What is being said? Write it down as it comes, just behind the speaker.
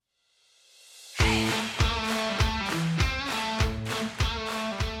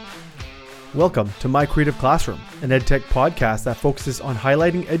Welcome to My Creative Classroom, an EdTech podcast that focuses on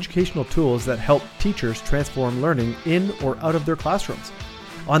highlighting educational tools that help teachers transform learning in or out of their classrooms.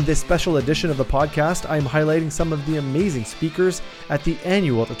 On this special edition of the podcast, I am highlighting some of the amazing speakers at the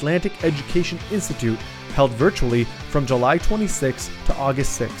annual Atlantic Education Institute held virtually from July 26th to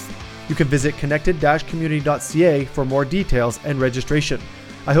August 6th. You can visit connected-community.ca for more details and registration.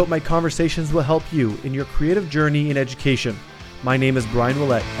 I hope my conversations will help you in your creative journey in education. My name is Brian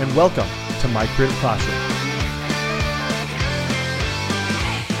Willett, and welcome to My Creative Classroom.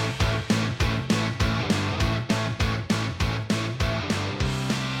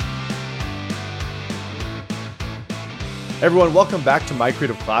 Everyone, welcome back to My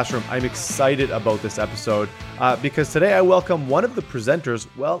Creative Classroom. I'm excited about this episode because today I welcome one of the presenters.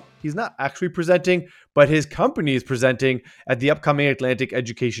 Well, he's not actually presenting, but his company is presenting at the upcoming Atlantic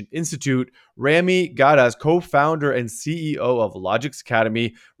Education Institute. Rami Gaddaz, co-founder and CEO of Logix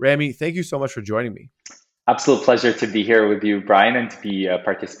Academy. Rami, thank you so much for joining me. Absolute pleasure to be here with you, Brian, and to be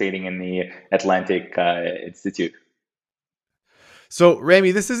participating in the Atlantic Institute. So,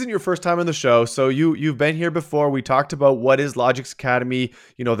 Rami, this isn't your first time on the show. So you've been here before. We talked about what is Logix Academy,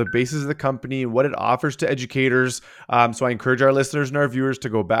 the basis of the company and what it offers to educators. So I encourage our listeners and our viewers to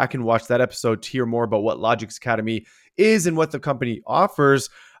go back and watch that episode to hear more about what Logix Academy is and what the company offers.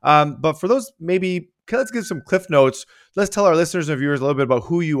 But for those, let's give some cliff notes. Let's tell our listeners and viewers a little bit about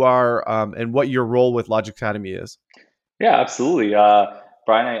who you are and what your role with Logix Academy is. Yeah, absolutely.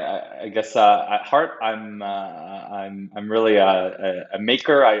 Brian, I guess at heart, I'm really a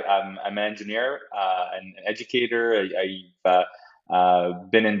maker. I'm an engineer and an educator.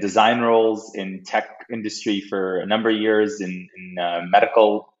 I've been in design roles in tech industry for a number of years in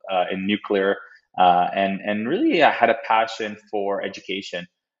medical, in nuclear, and really I had a passion for education.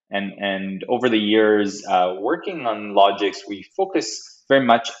 And over the years, working on Logix, we focus very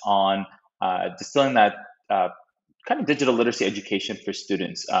much on distilling that kind of digital literacy education for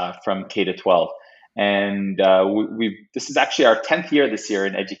students from K to 12. And this is actually our 10th year this year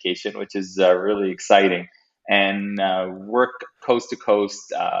in education, which is really exciting. And work coast to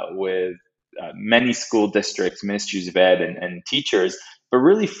coast with many school districts, ministries of ed, and teachers, but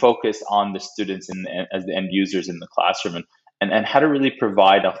really focus on the students as the end users in the classroom and how to really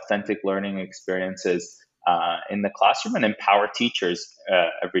provide authentic learning experiences in the classroom and empower teachers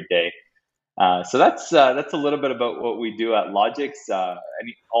every day. So that's a little bit about what we do at Logix.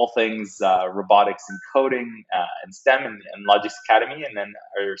 All things robotics and coding and STEM and Logix Academy, and then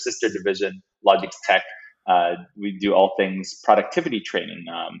our sister division, Logix Tech. We do all things productivity training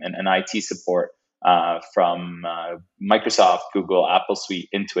and IT support from Microsoft, Google, Apple Suite,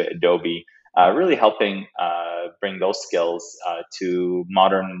 Intuit, Adobe, really helping bring those skills to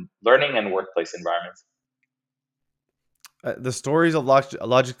modern learning and workplace environments. The stories of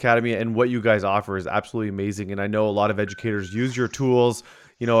Logix Academy and what you guys offer is absolutely amazing. And I know a lot of educators use your tools,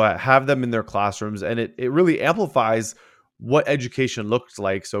 have them in their classrooms, and it really amplifies what education looks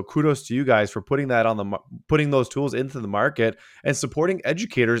like. So kudos to you guys for putting those tools into the market and supporting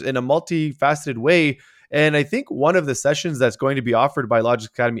educators in a multifaceted way. And I think one of the sessions that's going to be offered by Logix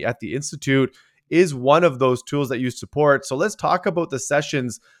Academy at the Institute is one of those tools that you support. So let's talk about the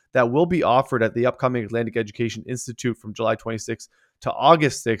sessions that will be offered at the upcoming Atlantic Education Institute from July 26th to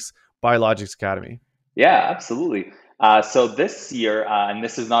August 6th by Logix Academy. Yeah, absolutely. So this year, and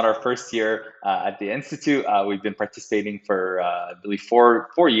this is not our first year at the Institute, we've been participating for, I believe,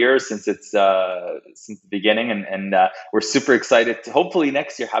 four years since the beginning, and we're super excited to hopefully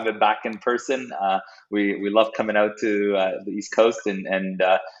next year have it back in person. We love coming out to the East Coast, and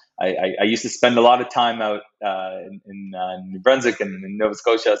I used to spend a lot of time out in New Brunswick and in Nova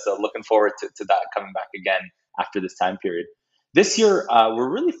Scotia, so looking forward to that coming back again after this time period. This year, we're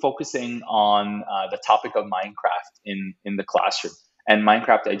really focusing on the topic of Minecraft in the classroom and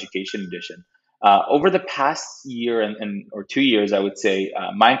Minecraft Education Edition. Over the past year or 2 years, I would say,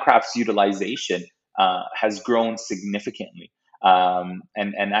 Minecraft's utilization has grown significantly.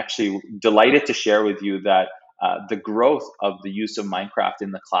 And actually delighted to share with you that the growth of the use of Minecraft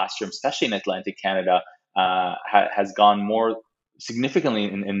in the classroom, especially in Atlantic Canada, has gone more significantly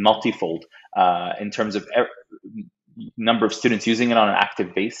in multifold in terms of number of students using it on an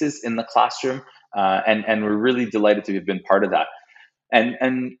active basis in the classroom. And we're really delighted to have been part of that.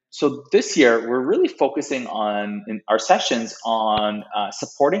 And so this year, we're really focusing in our sessions on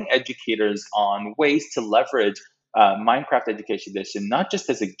supporting educators on ways to leverage Minecraft Education Edition, not just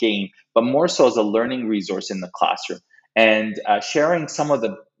as a game, but more so as a learning resource in the classroom, and sharing some of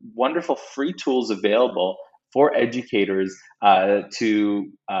the wonderful free tools available for educators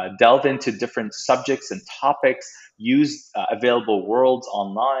to delve into different subjects and topics, use available worlds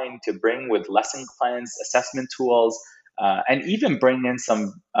online to bring with lesson plans, assessment tools, and even bring in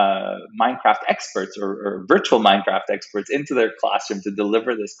some Minecraft experts or virtual Minecraft experts into their classroom to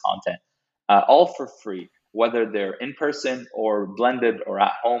deliver this content, all for free, whether they're in person or blended or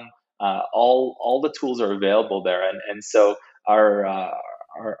at home. All the tools are available there, and so our, uh,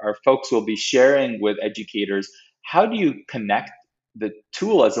 our folks will be sharing with educators how do you connect the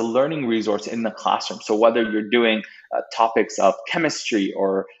tool as a learning resource in the classroom. So whether you're doing topics of chemistry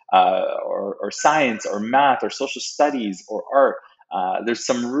or science or math or social studies or art, there's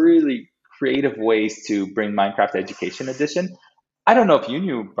some really creative ways to bring Minecraft Education Edition. I don't know if you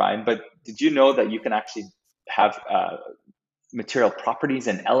knew, Brian, but did you know that you can actually have material properties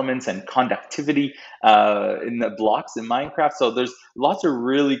and elements and conductivity in the blocks in Minecraft? So there's lots of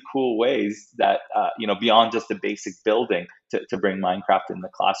really cool ways that beyond just the basic building to bring Minecraft in the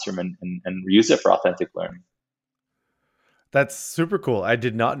classroom and use it for authentic learning. That's super cool. I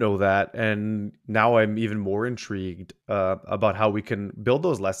did not know that, and now I'm even more intrigued about how we can build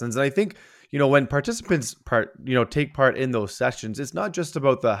those lessons. And I think when participants take part in those sessions, it's not just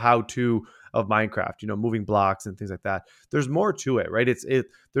about the how-to of Minecraft, moving blocks and things like that. There's more to it, right?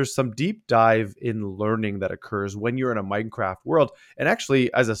 There's some deep dive in learning that occurs when you're in a Minecraft world. And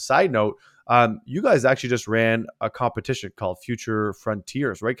actually, as a side note, you guys actually just ran a competition called Future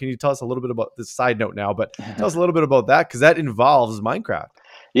Frontiers, right? Can you tell us a little bit about this side note now, but tell us a little bit about that because that involves Minecraft.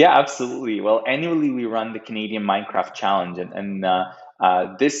 Yeah, absolutely. Well, annually we run the Canadian Minecraft Challenge, and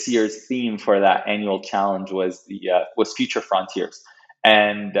this year's theme for that annual challenge was Future Frontiers,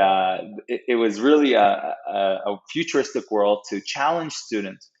 and it was really a futuristic world to challenge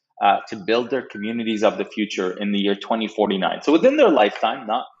students to build their communities of the future in the year 2049. So within their lifetime,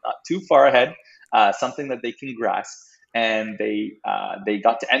 not too far ahead, something that they can grasp, and they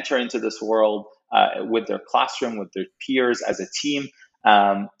got to enter into this world with their classroom, with their peers as a team,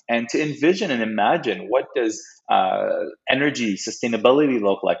 and to envision and imagine what does energy sustainability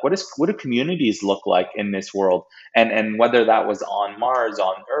look like? What do communities look like in this world? And whether that was on Mars,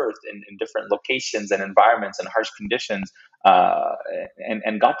 on Earth, in different locations and environments and harsh conditions,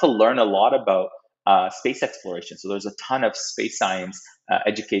 and got to learn a lot about space exploration. So there's a ton of space science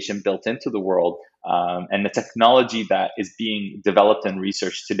education built into the world. And the technology that is being developed and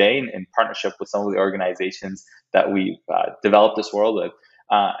researched today in partnership with some of the organizations that we developed this world with.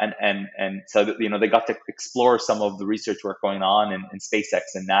 And so that, they got to explore some of the research work going on in SpaceX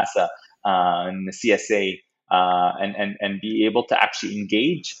and NASA and the CSA, and be able to actually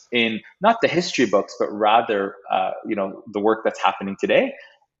engage in not the history books, but rather the work that's happening today,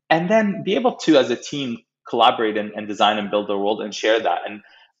 and then be able to, as a team, collaborate and design and build the world and share that. And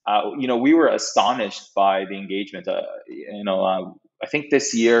we were astonished by the engagement. I think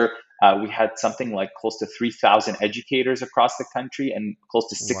this year we had something like close to 3,000 educators across the country and close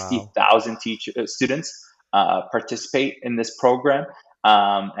to Wow. 60,000 students participate in this program.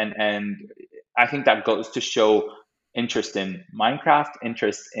 And I think that goes to show interest in Minecraft,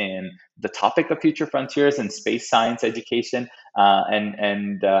 interest in the topic of future frontiers and space science education.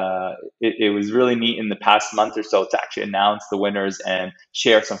 It was really neat in the past month or so to actually announce the winners and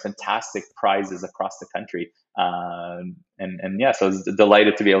share some fantastic prizes across the country. And yeah, so I was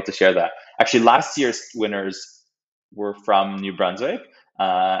delighted to be able to share that. Actually, last year's winners were from New Brunswick.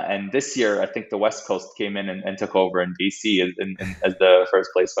 And this year, I think the West Coast came in and took over in BC as the first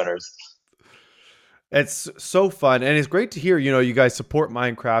place winners. It's so fun, and it's great to hear, you guys support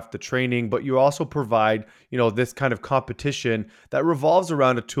Minecraft, the training, but you also provide, this kind of competition that revolves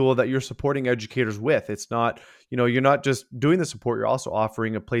around a tool that you're supporting educators with. It's not, you're not just doing the support, you're also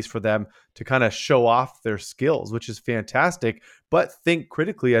offering a place for them to kind of show off their skills, which is fantastic, but think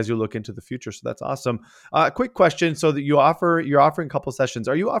critically as you look into the future. So that's awesome. Quick question. So that you're offering a couple sessions.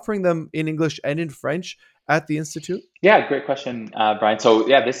 Are you offering them in English and in French at the Institute? Yeah, great question, Brian. So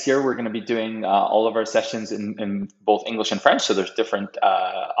yeah, this year we're going to be doing all of our sessions in both English and French. So there's different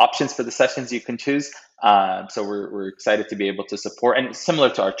options for the sessions you can choose. So we're excited to be able to support, and similar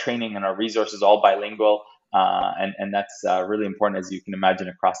to our training and our resources, all bilingual. And that's really important, as you can imagine,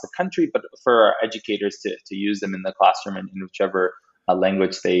 across the country, but for our educators to use them in the classroom in whichever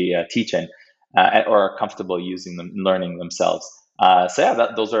language they teach in, or are comfortable using them and learning themselves. So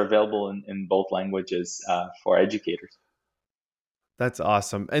yeah, those are available in both languages for educators. That's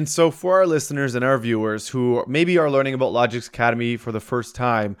awesome. And so, for our listeners and our viewers who maybe are learning about Logix Academy for the first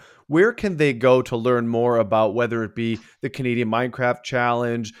time, where can they go to learn more about whether it be the Canadian Minecraft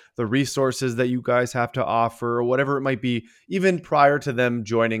Challenge, the resources that you guys have to offer, or whatever it might be, even prior to them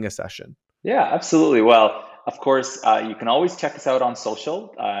joining a session? Yeah, absolutely. Well, of course, you can always check us out on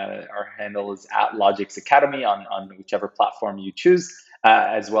social. Our handle is at Logix Academy on whichever platform you choose,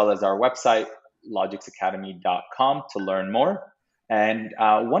 as well as our website, logixacademy.com, to learn more. And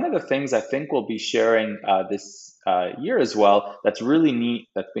one of the things I think we'll be sharing this year as well, that's really neat,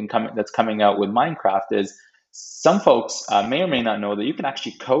 that's coming out with Minecraft, is some folks may or may not know that you can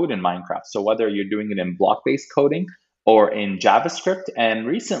actually code in Minecraft. So whether you're doing it in block-based coding or in JavaScript, and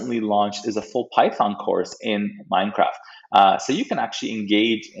recently launched is a full Python course in Minecraft. So you can actually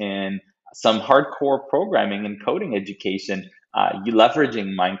engage in some hardcore programming and coding education, you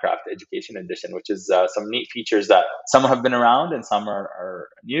leveraging Minecraft Education Edition, which is some neat features that some have been around and some are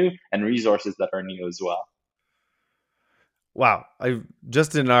new, and resources that are new as well. Wow. I've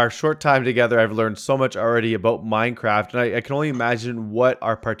just in our short time together, I've learned so much already about Minecraft. And I can only imagine what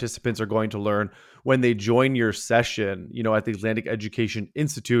our participants are going to learn when they join your session, at the Atlantic Education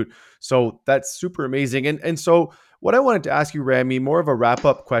Institute. So that's super amazing. And so what I wanted to ask you, Rami, more of a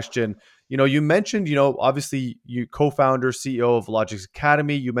wrap-up question. You mentioned, obviously you co-founder, CEO of Logix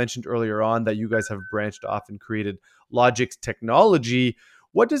Academy. You mentioned earlier on that you guys have branched off and created Logix Technology.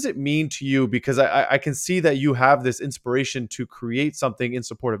 What does it mean to you? Because I can see that you have this inspiration to create something in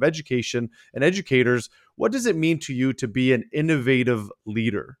support of education and educators. What does it mean to you to be an innovative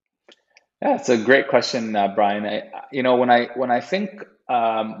leader? Yeah, it's a great question, Brian. When I think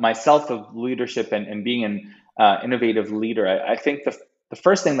myself of leadership and being an innovative leader, I think the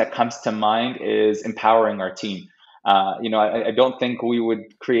first thing that comes to mind is empowering our team. I don't think we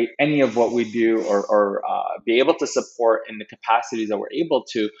would create any of what we do or be able to support in the capacities that we're able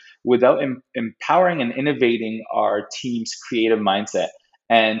to without empowering and innovating our team's creative mindset.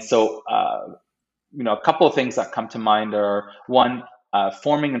 And so, a couple of things that come to mind are one,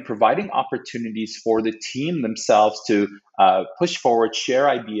 forming and providing opportunities for the team themselves to push forward, share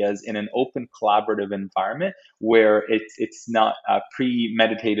ideas in an open, collaborative environment where it's not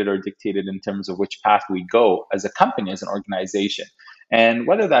premeditated or dictated in terms of which path we go as a company, as an organization. And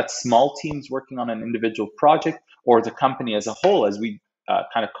whether that's small teams working on an individual project or the company as a whole, as we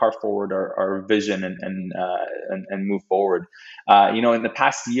kind of carve forward our vision and move forward. In the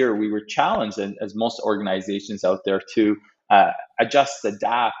past year, we were challenged, as most organizations out there, to adjust,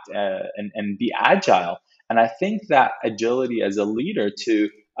 adapt, and be agile. And I think that agility as a leader to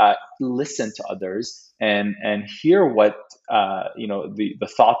listen to others and hear what the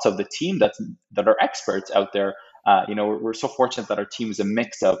thoughts of the team that are experts out there. We're so fortunate that our team is a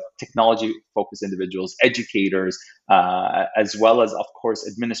mix of technology-focused individuals, educators, as well as, of course,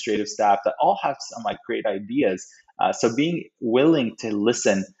 administrative staff that all have some great ideas. So being willing to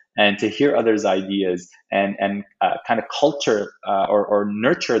listen and to hear others' ideas and kind of culture or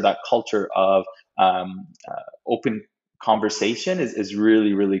nurture that culture of open conversation is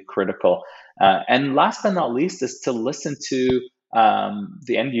really, really critical. And last but not least is to listen to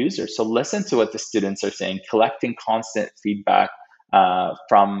the end user. So listen to what the students are saying, collecting constant feedback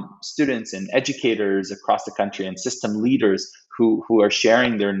from students and educators across the country and system leaders who are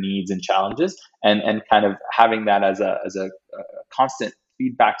sharing their needs and challenges, and kind of having that as a constant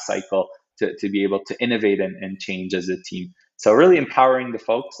feedback cycle to be able to innovate and change as a team. So really empowering the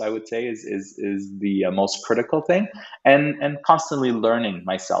folks, I would say, is the most critical thing, and constantly learning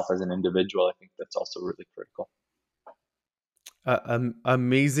myself as an individual. I think that's also really critical.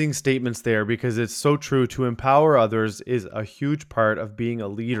 Amazing statements there, because it's so true. To empower others is a huge part of being a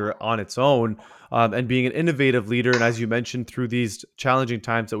leader on its own, and being an innovative leader. And as you mentioned, through these challenging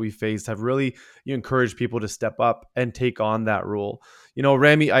times that we faced, have really encouraged people to step up and take on that role.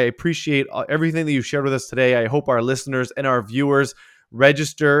 Rami, I appreciate everything that you shared with us today. I hope our listeners and our viewers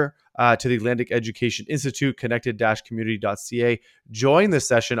register to the Atlantic Education Institute, connected-community.ca. Join the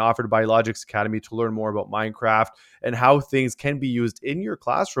session offered by Logix Academy to learn more about Minecraft and how things can be used in your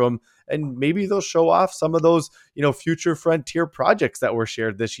classroom. And maybe they'll show off some of those, future frontier projects that were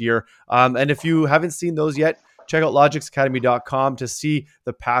shared this year. And if you haven't seen those yet, check out logixacademy.com to see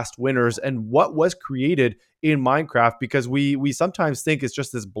the past winners and what was created in Minecraft, because we sometimes think it's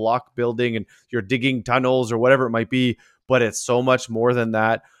just this block building and you're digging tunnels or whatever it might be, but it's so much more than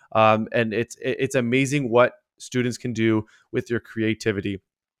that. And it's amazing what students can do with their creativity.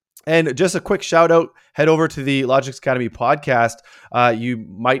 And just a quick shout out, head over to the Logix Academy podcast. You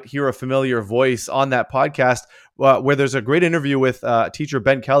might hear a familiar voice on that podcast where there's a great interview with teacher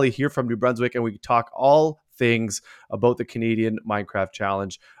Ben Kelly here from New Brunswick, and we talk all things about the Canadian Minecraft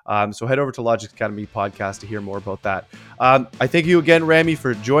Challenge. So head over to Logix Academy podcast to hear more about that. I thank you again, Rami,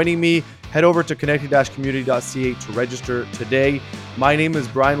 for joining me. Head over to connected-community.ca to register today. My name is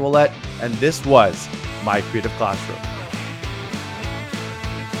Brian Willett, and this was My Creative Classroom.